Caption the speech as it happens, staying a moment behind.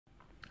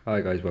Hi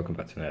guys, welcome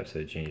back to another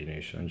episode of GNG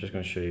News. So I'm just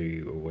going to show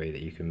you a way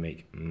that you can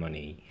make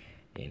money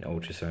in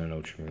Ultra Sun and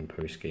Ultra Moon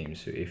post game.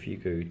 So if you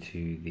go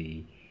to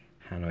the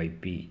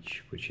Hanoi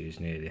Beach, which is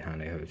near the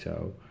Hanoi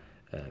Hotel,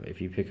 if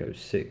you pick up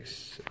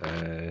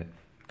I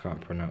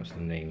can't pronounce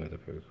the name of the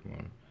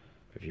Pokemon.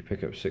 If you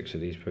pick up 6 of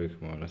these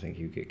Pokemon, I think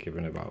you get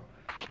given about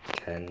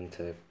 10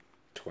 to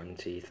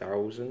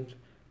 20,000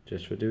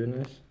 just for doing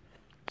this.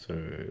 So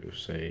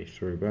say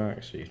throw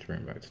back, so you throw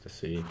them back to the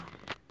sea.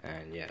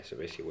 And yeah, so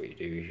basically what you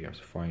do is you have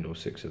to find all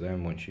 6 of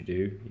them. Once you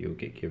do, you'll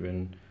get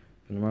given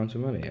an amount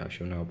of money. I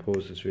shall now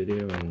pause this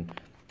video and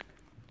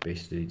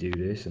basically do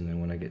this, and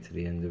then when I get to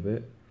the end of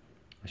it,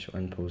 I shall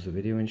unpause the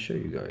video and show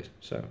you guys.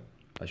 So,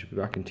 I shall be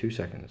back in 2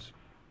 seconds.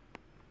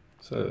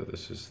 So,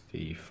 this is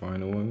the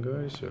final one,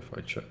 guys. So if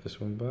I check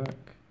this one back,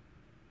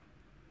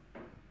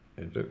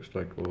 it looks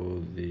like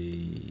all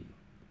the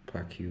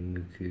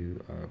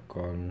Pakumuku are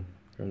gone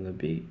from the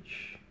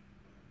beach.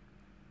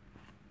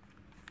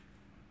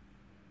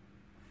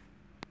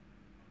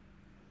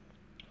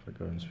 If I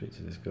go and speak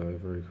to this guy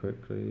very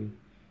quickly,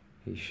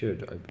 he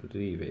should, I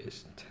believe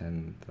it's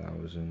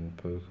 10,000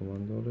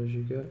 Pokemon dollars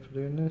you get for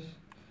doing this.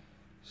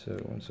 So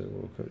once I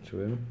walk up to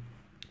him,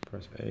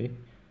 press A.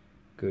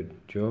 Good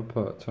job,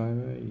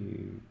 part-timer.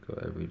 You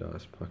got every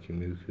last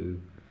Pakumuku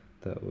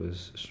that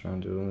was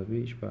stranded on the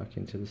beach back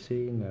into the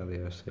sea. Now they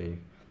are safe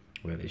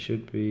where they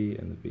should be,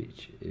 and the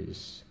beach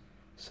is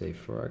safe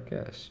for our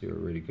guests. You're a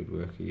really good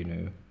worker, you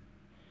know.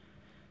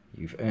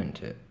 You've earned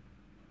it.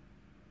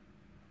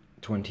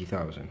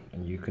 20,000,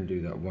 and you can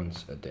do that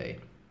once a day,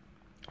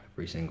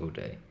 every single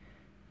day.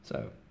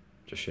 So,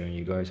 just showing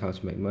you guys how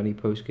to make money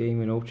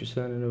post-game in Ultra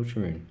Sun and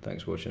Ultra Moon.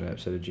 Thanks for watching an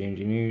episode of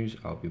GNG News.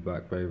 I'll be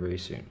back very, very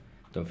soon.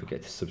 Don't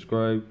forget to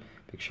subscribe.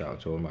 Big shout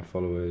out to all my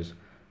followers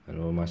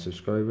and all my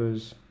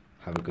subscribers.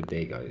 Have a good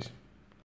day, guys.